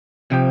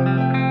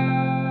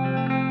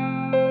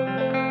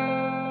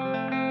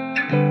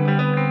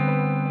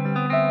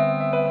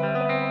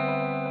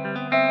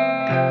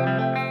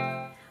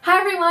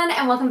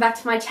welcome back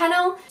to my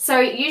channel. So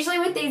usually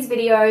with these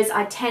videos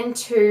I tend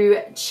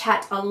to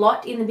chat a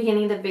lot in the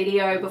beginning of the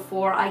video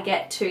before I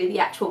get to the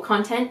actual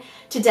content.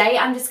 Today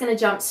I'm just going to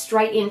jump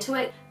straight into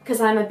it because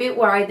I'm a bit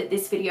worried that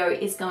this video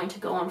is going to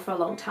go on for a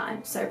long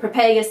time, so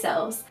prepare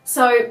yourselves.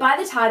 So by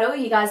the title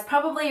you guys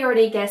probably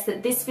already guessed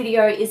that this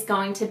video is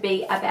going to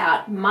be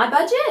about my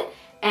budget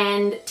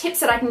and tips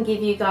that I can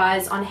give you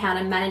guys on how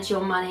to manage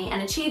your money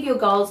and achieve your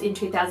goals in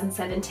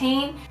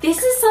 2017. This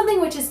is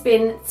something which has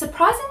been,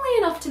 surprisingly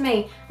enough to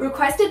me,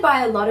 requested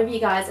by a lot of you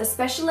guys,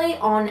 especially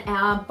on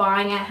our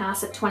buying our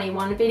house at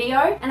 21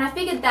 video. And I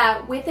figured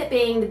that with it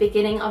being the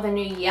beginning of a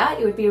new year,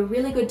 it would be a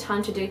really good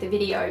time to do the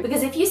video,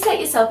 because if you set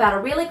yourself out a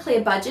really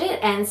clear budget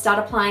and start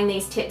applying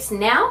these tips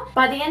now,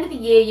 by the end of the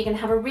year you can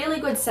have a really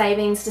good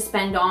savings to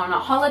spend on a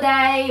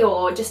holiday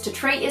or just to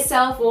treat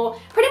yourself or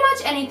pretty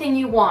much anything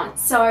you want.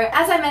 So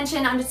as I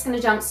mentioned, I'm just going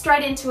to jump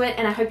straight into it,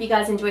 and I hope you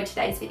guys enjoyed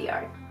today's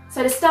video.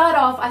 So to start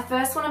off, I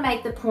first want to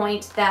make the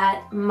point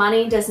that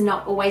money does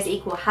not always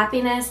equal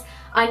happiness.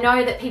 I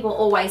know that people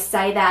always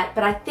say that,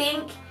 but I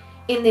think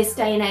in this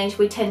day and age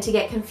we tend to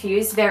get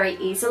confused very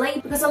easily,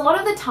 because a lot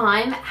of the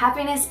time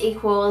happiness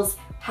equals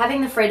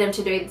having the freedom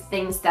to do the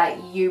things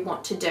that you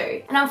want to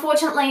do. And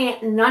unfortunately,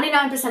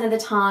 99% of the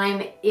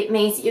time, it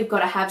means that you've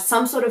got to have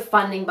some sort of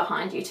funding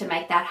behind you to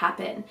make that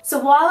happen. So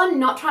while I'm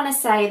not trying to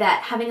say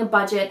that having a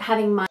budget,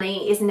 having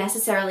money is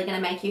necessarily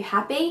going to make you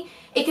happy,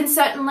 it can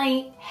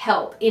certainly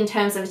help in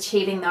terms of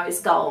achieving those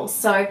goals.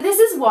 So this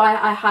is why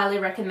I highly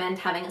recommend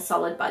having a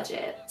solid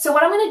budget. So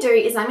what I'm going to do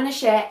is I'm going to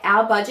share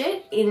our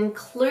budget,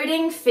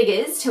 including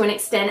figures to an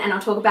extent, and I'll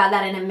talk about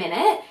that in a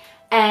minute,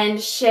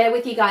 and share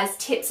with you guys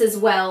tips as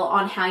well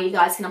on how you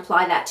guys can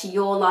apply that to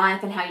your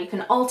life and how you can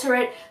alter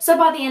it. So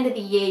by the end of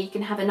the year, you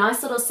can have a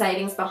nice little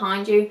savings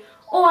behind you,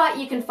 or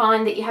you can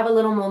find that you have a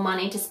little more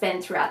money to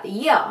spend throughout the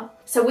year.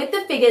 So with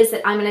the figures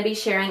that I'm going to be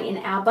sharing in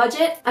our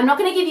budget, I'm not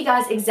going to give you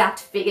guys exact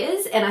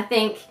figures, and I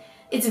think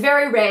it's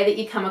very rare that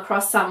you come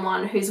across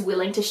someone who's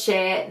willing to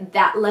share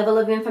that level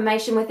of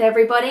information with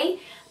everybody.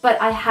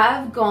 But I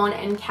have gone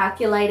and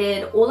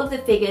calculated all of the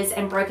figures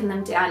and broken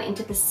them down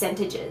into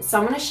percentages. So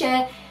I'm going to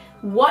share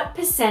what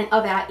percent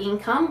of our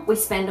income we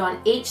spend on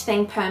each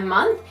thing per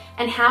month,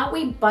 and how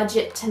we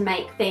budget to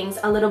make things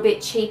a little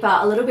bit cheaper,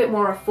 a little bit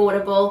more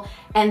affordable,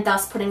 and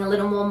thus putting a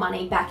little more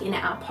money back in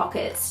our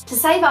pockets to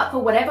save up for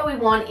whatever we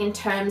want in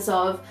terms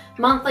of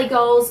monthly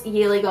goals,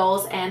 yearly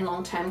goals, and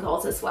long-term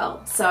goals as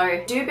well.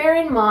 So do bear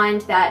in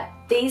mind that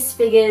these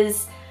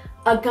figures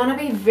are gonna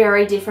be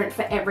very different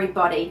for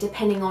everybody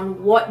depending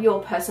on what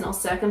your personal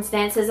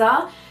circumstances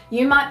are.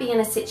 You might be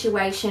in a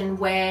situation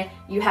where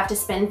you have to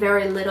spend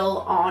very little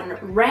on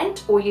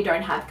rent, or you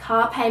don't have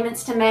car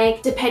payments to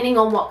make. Depending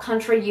on what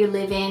country you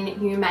live in,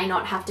 you may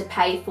not have to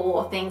pay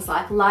for things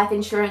like life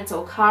insurance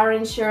or car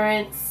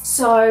insurance.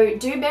 So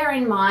do bear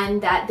in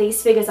mind that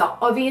these figures are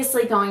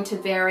obviously going to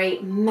vary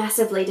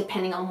massively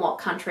depending on what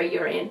country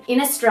you're in.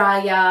 In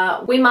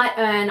Australia, we might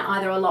earn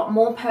either a lot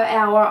more per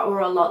hour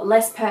or a lot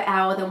less per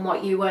hour than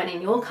what you earn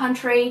in your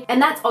country,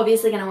 and that's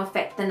obviously going to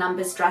affect the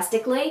numbers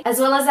drastically. As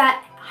well as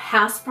that,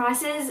 house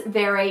prices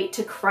vary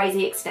to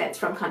crazy extents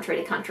from country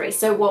to country.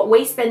 So what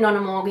we spend on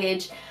a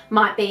mortgage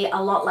might be a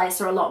lot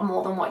less or a lot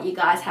more than what you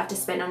guys have to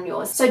spend on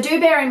yours. So do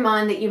bear in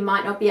mind that you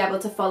might not be able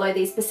to follow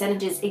these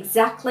percentages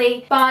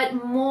exactly, but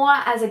more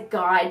as a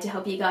guide to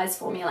help you guys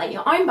formulate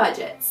your own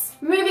budgets.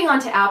 Moving on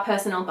to our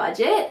personal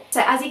budget.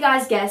 So as you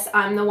guys guess,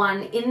 I'm the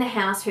one in the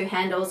house who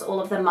handles all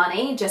of the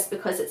money, just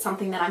because it's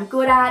something that I'm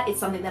good at, it's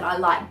something that I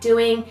like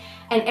doing.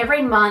 And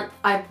every month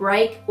I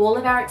break all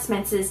of our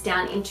expenses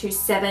down into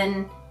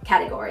 7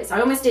 categories.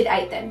 I almost did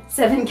 8 then,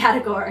 7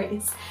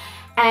 categories.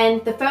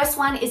 And the first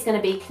one is going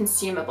to be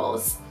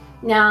consumables.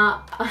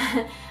 Now,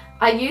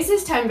 I use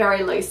this term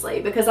very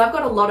loosely because I've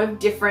got a lot of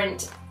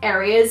different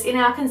areas in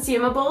our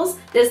consumables.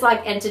 There's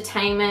like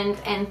entertainment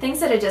and things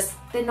that are just,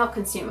 they're not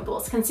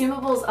consumables.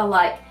 Consumables are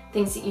like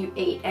things that you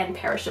eat, and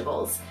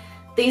perishables.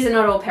 These are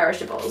not all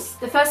perishables.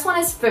 The first one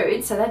is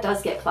food, so that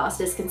does get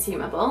classed as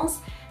consumables.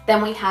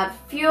 Then we have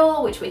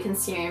fuel, which we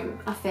consume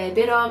a fair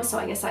bit of, so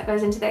I guess that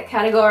goes into that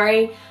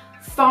category.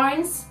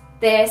 Phones,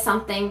 they're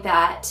something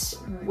that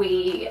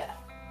we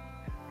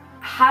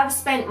have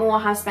spent more,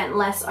 have spent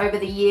less over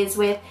the years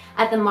with.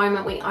 At the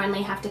moment we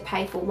only have to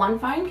pay for one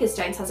phone because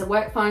James has a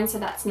work phone, so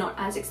that's not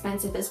as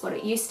expensive as what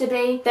it used to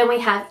be. Then we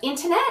have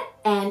internet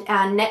and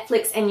our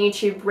Netflix and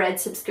YouTube Red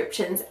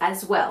subscriptions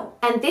as well.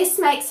 And this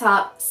makes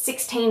up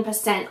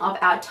 16% of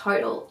our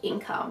total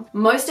income.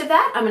 Most of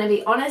that, I'm going to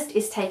be honest,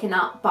 is taken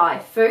up by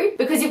food,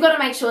 because you've got to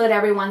make sure that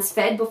everyone's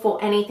fed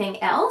before anything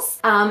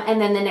else.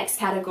 And then the next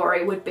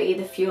category would be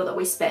the fuel that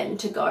we spend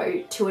to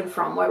go to and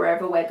from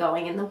wherever we're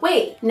going in the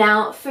week.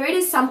 Now, food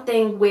is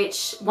something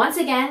which, once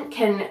again,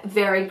 can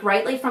vary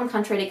greatly from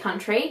country to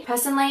country.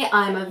 Personally,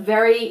 I'm a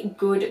very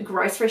good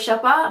grocery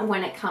shopper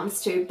when it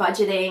comes to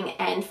budgeting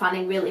and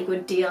finding really good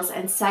deals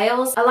and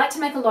sales. I like to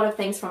make a lot of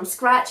things from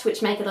scratch,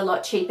 which make it a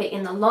lot cheaper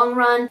in the long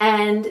run,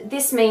 and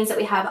this means that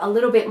we have a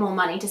little bit more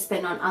money to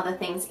spend on other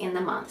things in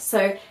the month.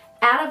 So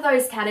Out of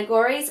those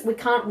categories, we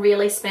can't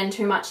really spend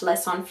too much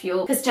less on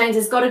fuel because James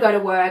has got to go to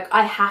work.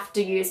 I have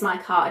to use my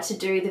car to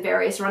do the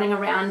various running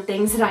around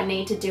things that I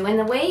need to do in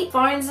the week.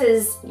 Phones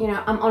is, you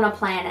know, I'm on a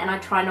plan and I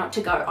try not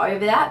to go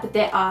over that, but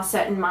there are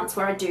certain months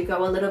where I do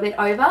go a little bit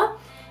over.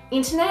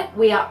 Internet,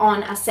 we are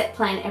on a set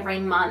plan every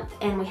month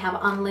and we have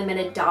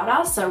unlimited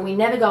data, so we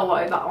never go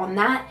over on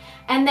that.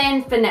 And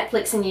then for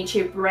Netflix and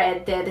YouTube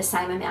Red, they're the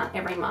same amount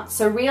every month.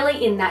 So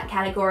really in that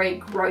category,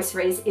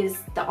 groceries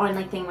is the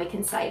only thing we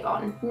can save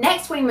on.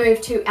 Next, we move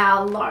to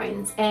our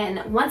loans.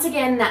 And once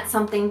again, that's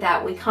something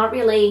that we can't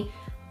really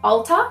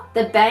alter.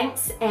 The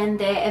banks and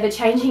their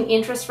ever-changing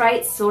interest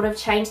rates sort of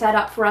change that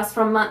up for us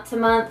from month to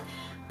month,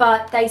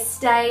 but they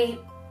stay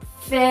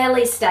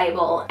fairly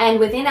stable. And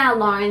within our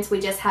loans, we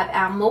just have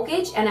our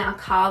mortgage and our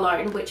car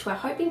loan, which we're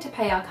hoping to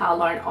pay our car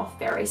loan off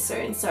very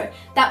soon. So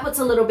that puts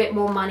a little bit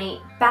more money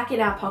back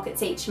in our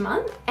pockets each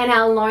month. And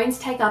our loans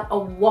take up a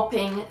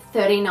whopping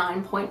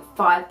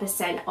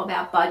 39.5% of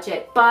our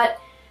budget,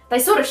 but they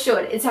sort of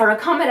should. It's our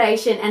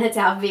accommodation and it's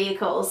our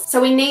vehicles.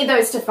 So we need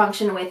those to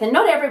function with. And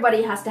not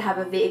everybody has to have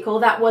a vehicle.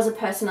 That was a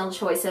personal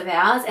choice of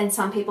ours. And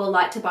some people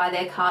like to buy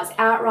their cars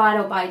outright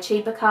or buy a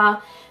cheaper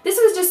car. This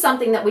was just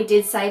something that we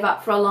did save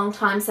up for a long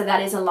time. So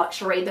that is a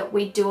luxury that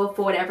we do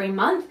afford every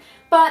month.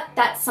 But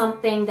that's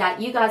something that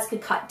you guys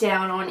could cut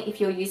down on if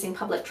you're using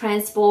public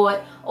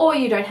transport or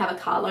you don't have a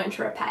car loan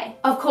to repay.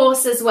 Of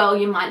course, as well,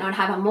 you might not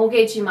have a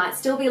mortgage, you might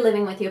still be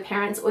living with your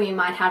parents, or you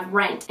might have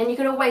rent. And you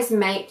could always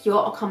make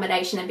your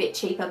accommodation a bit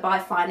cheaper by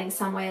finding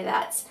somewhere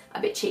that's a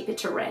bit cheaper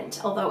to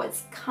rent, although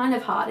it's kind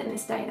of hard in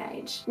this day and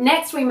age.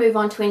 Next, we move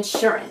on to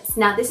insurance.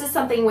 Now, this is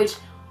something which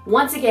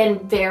once again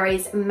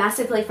varies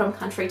massively from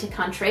country to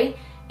country.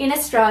 In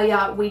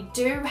Australia, we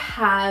do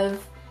have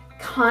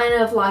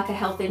kind of like a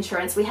health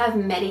insurance. We have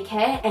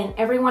Medicare, and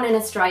everyone in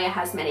Australia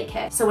has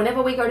Medicare. So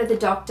whenever we go to the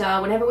doctor,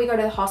 whenever we go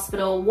to the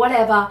hospital,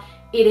 whatever,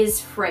 it is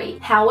free.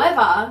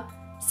 However,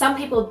 some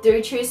people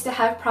do choose to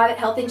have private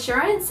health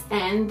insurance,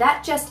 and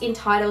that just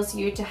entitles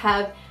you to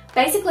have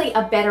basically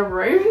a better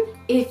room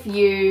if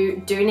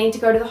you do need to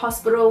go to the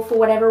hospital for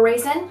whatever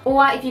reason,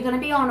 or if you're going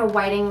to be on a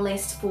waiting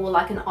list for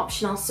like an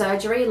optional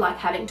surgery like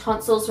having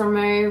tonsils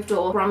removed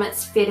or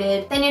grommets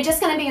fitted, then you're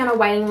just going to be on a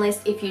waiting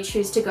list if you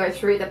choose to go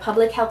through the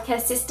public healthcare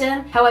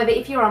system. However,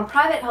 if you're on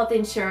private health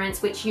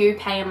insurance, which you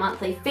pay a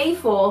monthly fee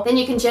for, then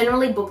you can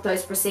generally book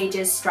those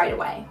procedures straight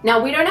away.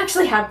 Now, we don't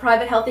actually have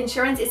private health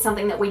insurance. It's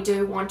something that we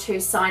do want to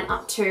sign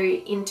up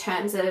to in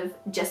terms of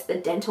just the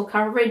dental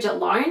coverage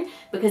alone,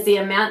 because the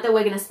amount that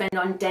we're going to spend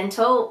on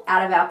dental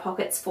out of our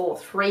pockets for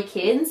 3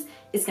 kids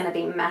is going to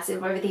be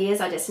massive over the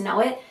years. I just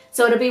know it.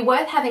 So it'll be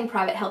worth having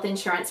private health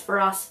insurance for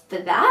us for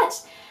that.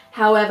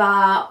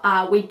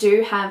 However, we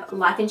do have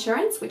life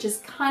insurance, which is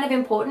kind of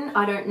important.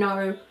 I don't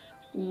know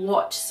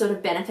what sort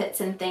of benefits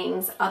and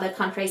things other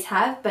countries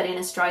have, but in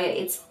Australia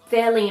it's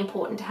fairly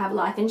important to have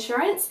life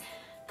insurance.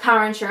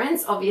 Car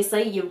insurance,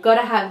 obviously, you've got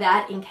to have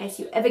that in case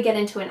you ever get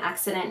into an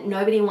accident.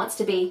 Nobody wants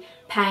to be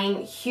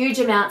paying huge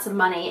amounts of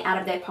money out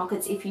of their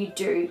pockets if you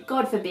do,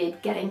 God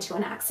forbid, get into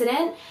an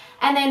accident.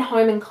 And then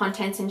home and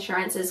contents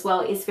insurance as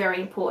well is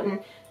very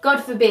important.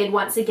 God forbid,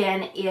 once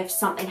again, if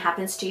something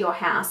happens to your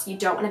house, you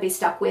don't want to be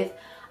stuck with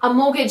a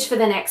mortgage for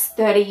the next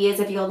 30 years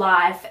of your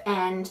life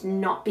and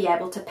not be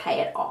able to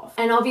pay it off.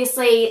 And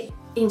obviously,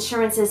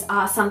 insurances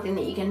are something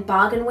that you can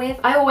bargain with.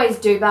 I always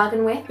do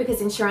bargain with,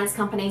 because insurance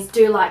companies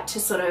do like to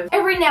sort of,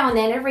 every now and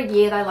then, every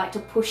year, they like to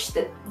push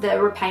the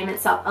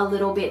repayments up a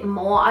little bit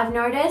more, I've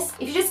noticed.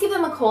 If you just give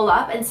them a call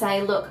up and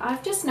say, look,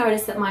 I've just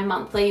noticed that my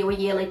monthly or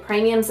yearly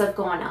premiums have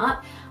gone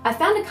up. I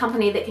found a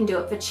company that can do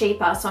it for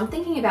cheaper, so I'm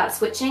thinking about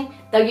switching.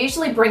 They'll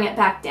usually bring it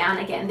back down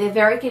again. They're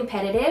very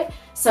competitive,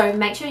 so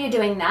make sure you're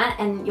doing that,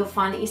 and you'll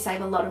find that you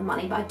save a lot of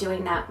money by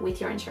doing that with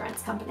your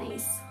insurance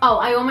companies. Oh,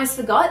 I almost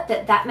forgot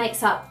that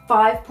makes up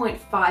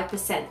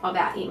 5.5% of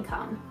our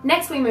income.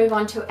 Next, we move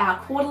on to our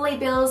quarterly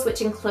bills,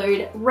 which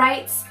include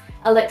rates,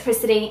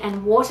 electricity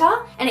and water,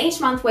 and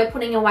each month we're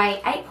putting away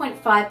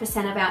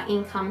 8.5% of our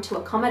income to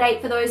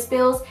accommodate for those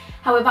bills.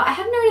 However, I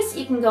have noticed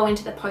you can go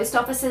into the post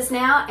offices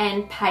now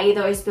and pay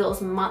those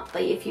bills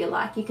monthly if you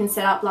like. You can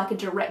set up like a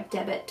direct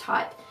debit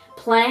type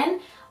plan.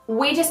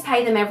 We just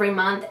pay them every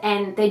month,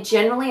 and they're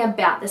generally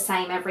about the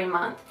same every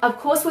month. Of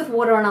course, with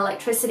water and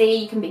electricity,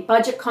 you can be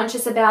budget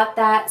conscious about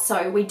that,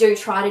 so we do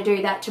try to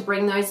do that to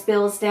bring those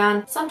bills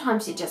down.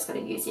 Sometimes you just got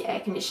to use your air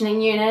conditioning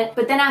unit,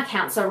 but then our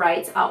council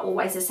rates are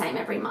always the same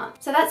every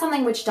month. So that's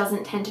something which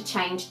doesn't tend to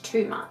change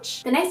too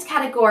much. The next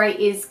category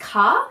is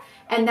car,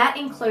 and that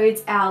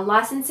includes our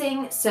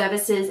licensing,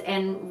 services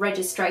and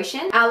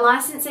registration. Our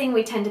licensing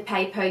we tend to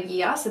pay per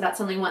year, so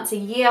that's only once a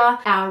year.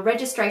 Our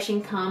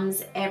registration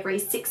comes every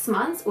 6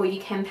 months, or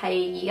you can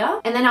pay a year.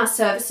 And then our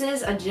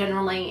services are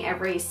generally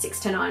every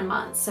 6 to 9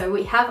 months. So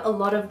we have a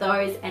lot of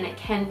those, and it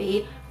can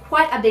be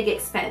quite a big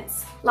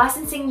expense.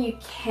 Licensing you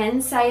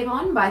can save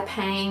on by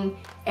paying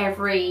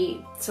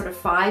every sort of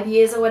 5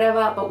 years or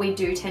whatever, but we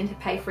do tend to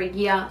pay for a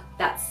year.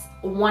 That's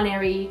one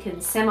area you can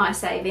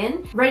semi-save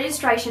in.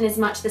 Registration is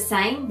much the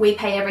same. We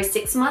pay every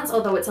 6 months,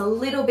 although it's a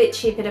little bit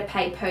cheaper to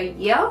pay per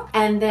year.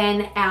 And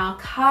then our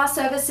car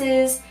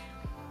services,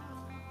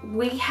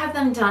 we have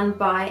them done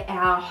by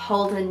our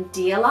Holden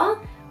dealer.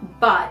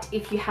 But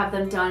if you have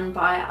them done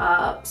by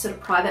a sort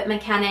of private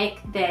mechanic,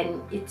 then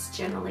it's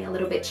generally a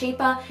little bit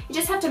cheaper. You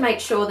just have to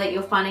make sure that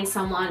you're finding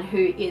someone who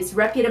is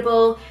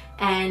reputable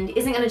and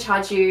isn't going to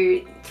charge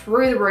you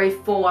through the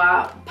roof for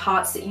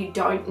parts that you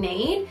don't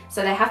need.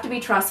 So they have to be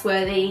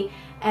trustworthy,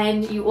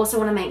 and you also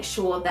want to make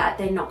sure that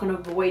they're not going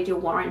to void your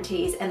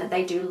warranties and that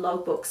they do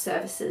logbook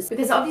services,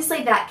 because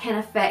obviously that can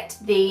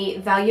affect the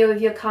value of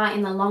your car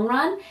in the long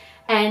run.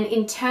 And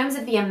in terms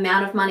of the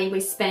amount of money we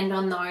spend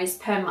on those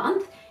per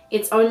month,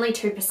 it's only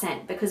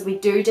 2%, because we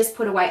do just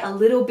put away a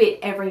little bit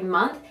every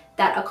month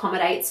that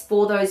accommodates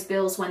for those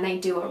bills when they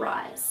do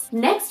arise.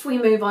 Next, we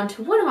move on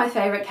to one of my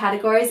favorite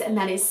categories, and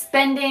that is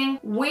spending.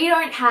 We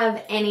don't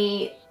have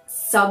any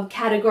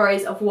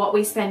subcategories of what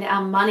we spend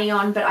our money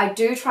on, but I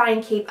do try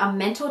and keep a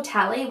mental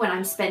tally when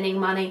I'm spending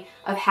money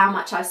of how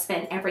much I've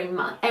spent every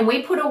month. And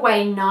we put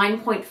away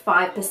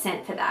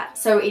 9.5% for that.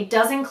 So it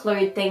does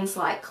include things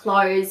like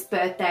clothes,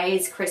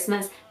 birthdays,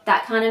 Christmas,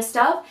 that kind of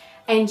stuff.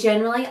 And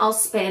generally I'll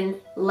spend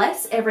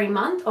less every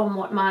month on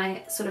what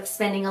my sort of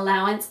spending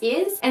allowance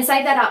is, and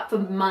save that up for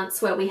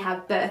months where we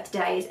have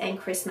birthdays and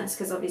Christmas,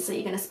 because obviously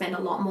you're going to spend a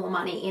lot more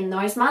money in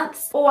those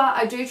months. Or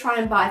I do try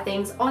and buy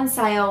things on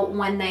sale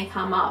when they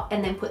come up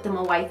and then put them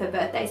away for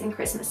birthdays and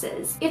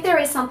Christmases. If there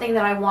is something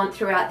that I want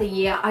throughout the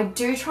year, I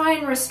do try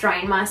and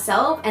restrain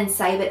myself and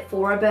save it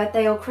for a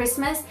birthday or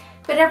Christmas.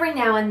 But every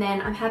now and then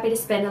I'm happy to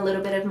spend a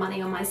little bit of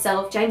money on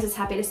myself. James is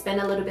happy to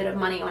spend a little bit of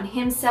money on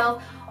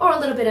himself, or a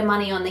little bit of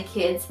money on the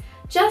kids.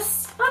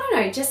 Just, I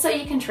don't know, just so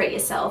you can treat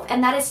yourself.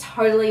 And that is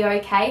totally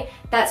okay.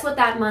 That's what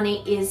that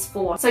money is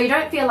for. So you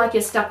don't feel like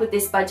you're stuck with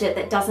this budget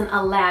that doesn't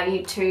allow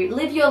you to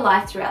live your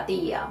life throughout the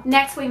year.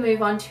 Next, we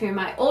move on to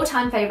my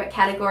all-time favorite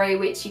category,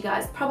 which you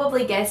guys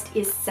probably guessed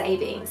is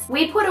savings.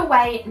 We put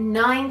away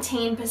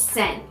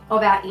 19%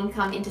 of our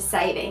income into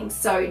savings.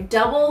 So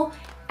double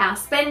our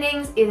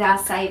spendings is our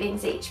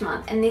savings each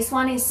month. And this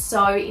one is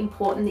so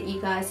important that you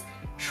guys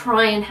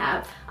try and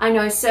have. I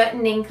know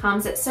certain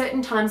incomes at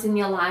certain times in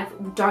your life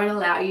don't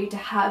allow you to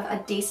have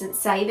a decent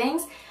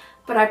savings,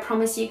 but I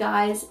promise you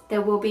guys,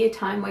 there will be a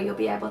time where you'll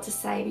be able to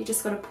save. You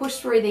just got to push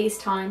through these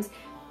times.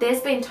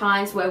 There's been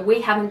times where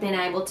we haven't been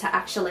able to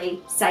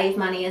actually save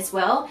money as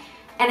well,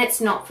 and it's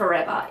not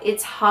forever.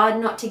 It's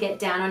hard not to get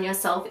down on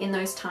yourself in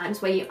those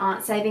times where you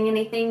aren't saving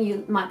anything.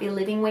 You might be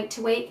living week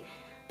to week,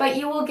 but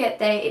you will get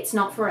there. It's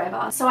not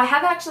forever. So I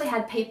have actually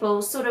had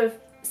people sort of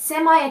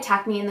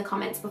semi-attack me in the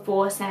comments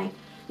before, saying,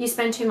 you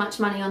spend too much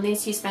money on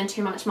this, you spend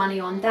too much money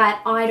on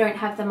that. I don't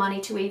have the money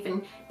to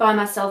even buy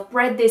myself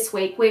bread this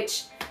week,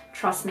 which,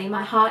 trust me,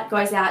 my heart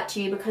goes out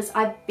to you, because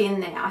I've been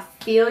there. I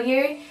feel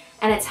you,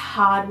 and it's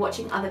hard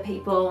watching other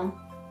people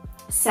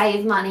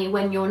save money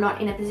when you're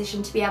not in a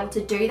position to be able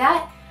to do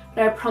that.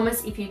 But I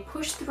promise, if you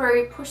push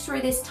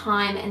through this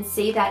time and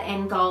see that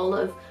end goal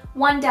of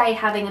one day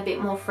having a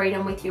bit more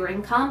freedom with your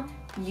income,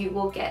 you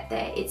will get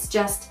there. It's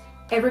just,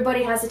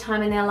 everybody has a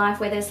time in their life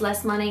where there's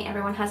less money.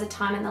 Everyone has a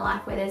time in their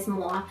life where there's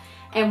more.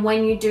 And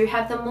when you do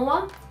have the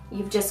more,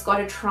 you've just got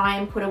to try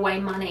and put away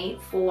money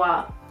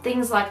for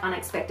things like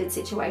unexpected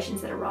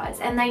situations that arise.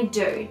 And they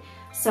do.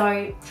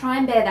 So try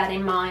and bear that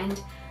in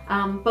mind.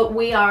 But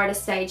we are at a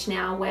stage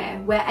now where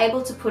we're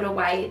able to put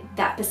away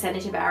that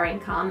percentage of our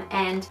income,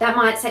 and that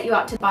might set you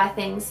up to buy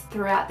things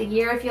throughout the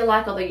year if you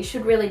like, although you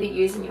should really be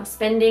using your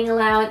spending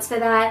allowance for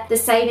that. The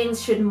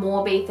savings should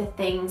more be for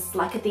things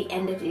like at the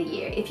end of the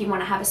year. If you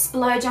want to have a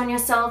splurge on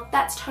yourself,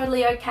 that's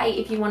totally okay.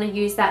 If you want to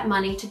use that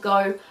money to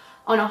go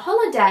on a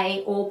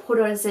holiday or put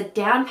it as a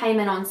down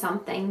payment on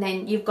something,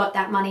 then you've got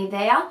that money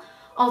there.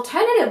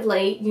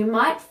 Alternatively, you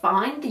might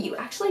find that you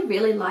actually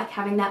really like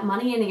having that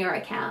money in your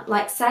account.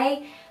 Like,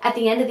 say at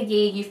the end of the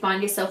year you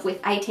find yourself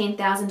with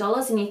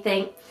 $18,000 and you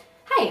think,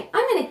 hey,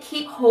 I'm going to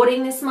keep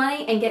hoarding this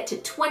money and get to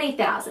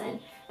 $20,000.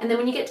 And then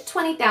when you get to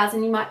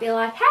 $20,000, you might be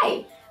like,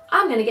 hey,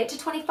 I'm going to get to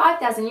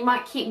 $25,000. You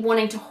might keep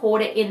wanting to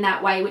hoard it in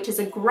that way, which is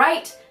a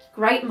great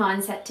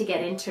mindset to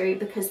get into,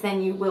 because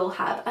then you will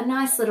have a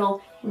nice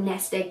little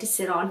nest egg to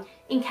sit on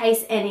in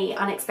case any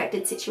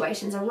unexpected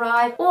situations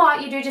arrive, or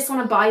you do just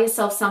want to buy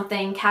yourself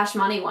something cash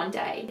money one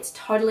day. It's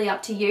totally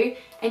up to you,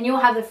 and you'll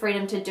have the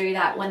freedom to do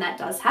that when that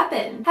does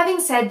happen.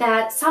 Having said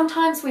that,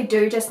 sometimes we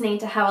do just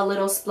need to have a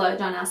little splurge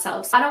on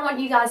ourselves. I don't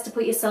want you guys to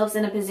put yourselves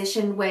in a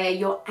position where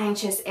you're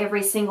anxious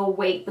every single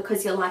week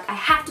because you're like, I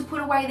have to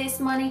put away this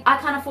money. I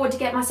can't afford to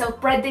get myself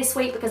bread this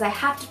week because I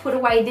have to put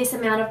away this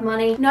amount of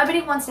money.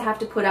 Nobody wants to have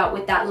to put up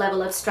with that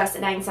level of stress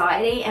and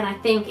anxiety, and I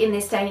think in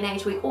this day and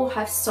age we all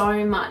have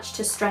so much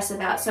to stress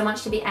about, so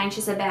much to be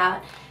anxious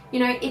about. You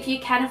know, if you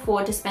can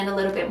afford to spend a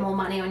little bit more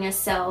money on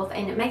yourself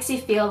and it makes you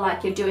feel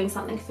like you're doing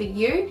something for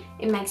you,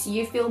 it makes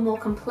you feel more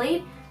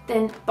complete,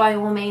 then by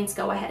all means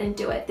go ahead and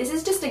do it. This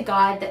is just a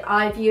guide that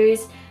I've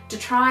used to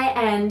try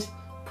and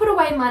put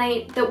away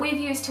money that we've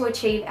used to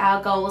achieve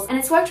our goals, and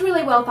it's worked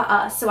really well for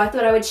us. So I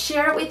thought I would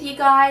share it with you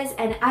guys,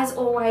 and as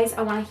always,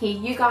 I want to hear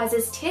you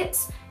guys'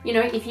 tips. You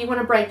know, if you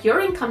want to break your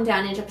income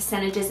down into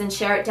percentages and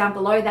share it down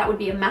below, that would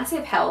be a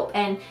massive help.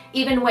 And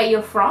even where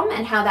you're from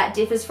and how that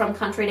differs from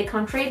country to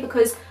country,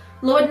 because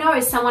Lord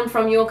knows someone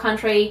from your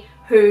country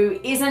who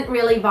isn't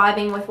really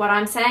vibing with what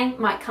I'm saying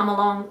might come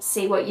along,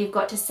 see what you've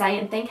got to say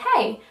and think,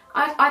 hey,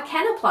 I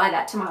can apply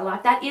that to my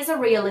life. That is a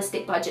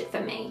realistic budget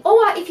for me.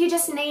 Or if you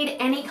just need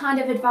any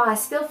kind of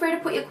advice, feel free to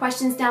put your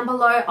questions down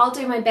below. I'll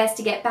do my best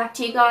to get back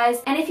to you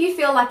guys. And if you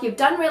feel like you've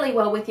done really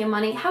well with your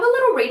money, have a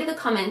little read of the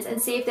comments and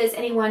see if there's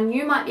anyone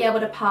you might be able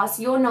to pass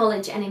your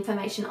knowledge and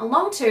information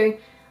along to.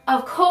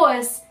 Of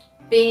course,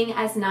 being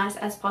as nice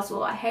as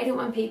possible. I hate it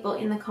when people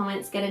in the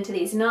comments get into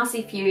these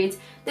nasty feuds.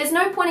 There's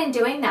no point in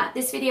doing that.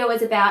 This video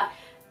is about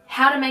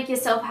how to make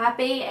yourself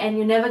happy, and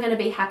you're never going to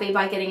be happy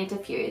by getting into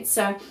feuds.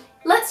 So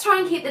let's try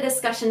and keep the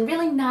discussion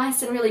really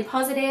nice and really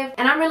positive,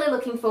 and I'm really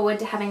looking forward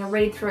to having a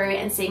read through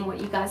and seeing what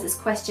you guys'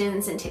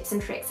 questions and tips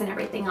and tricks and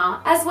everything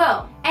are as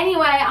well.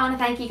 Anyway, I want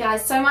to thank you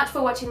guys so much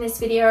for watching this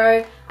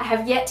video. I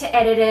have yet to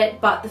edit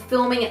it, but the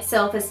filming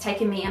itself has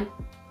taken me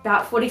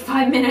about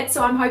 45 minutes,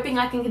 so I'm hoping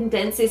I can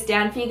condense this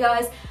down for you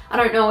guys. I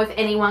don't know if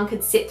anyone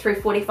could sit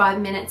through 45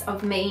 minutes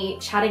of me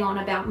chatting on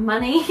about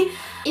money.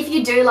 If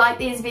you do like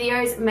these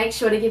videos, make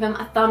sure to give them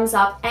a thumbs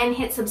up and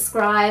hit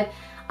subscribe.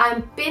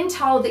 I've been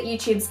told that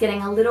YouTube's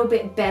getting a little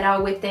bit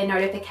better with their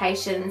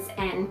notifications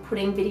and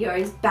putting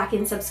videos back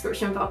in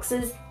subscription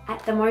boxes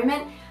at the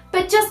moment.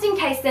 But just in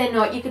case they're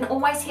not, you can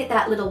always hit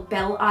that little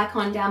bell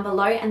icon down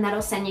below, and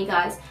that'll send you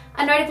guys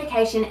a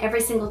notification every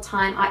single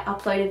time I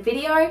upload a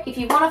video. If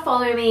you want to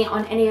follow me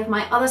on any of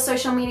my other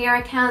social media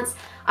accounts,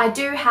 I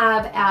do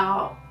have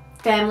our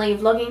family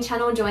vlogging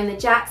channel, Join the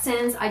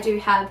Jacksons. I do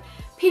have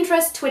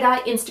Pinterest, Twitter,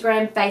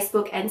 Instagram,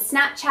 Facebook, and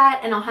Snapchat,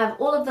 and I'll have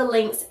all of the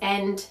links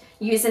and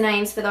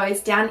usernames for those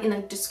down in the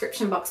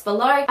description box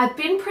below. I've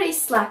been pretty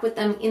slack with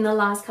them in the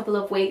last couple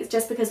of weeks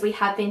just because we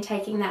have been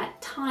taking that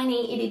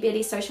tiny itty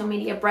bitty social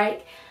media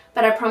break,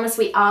 but I promise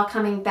we are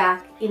coming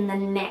back in the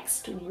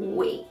next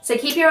week. So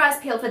keep your eyes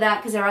peeled for that,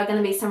 because there are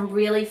going to be some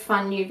really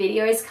fun new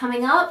videos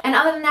coming up. And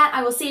other than that,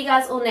 I will see you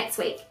guys all next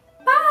week.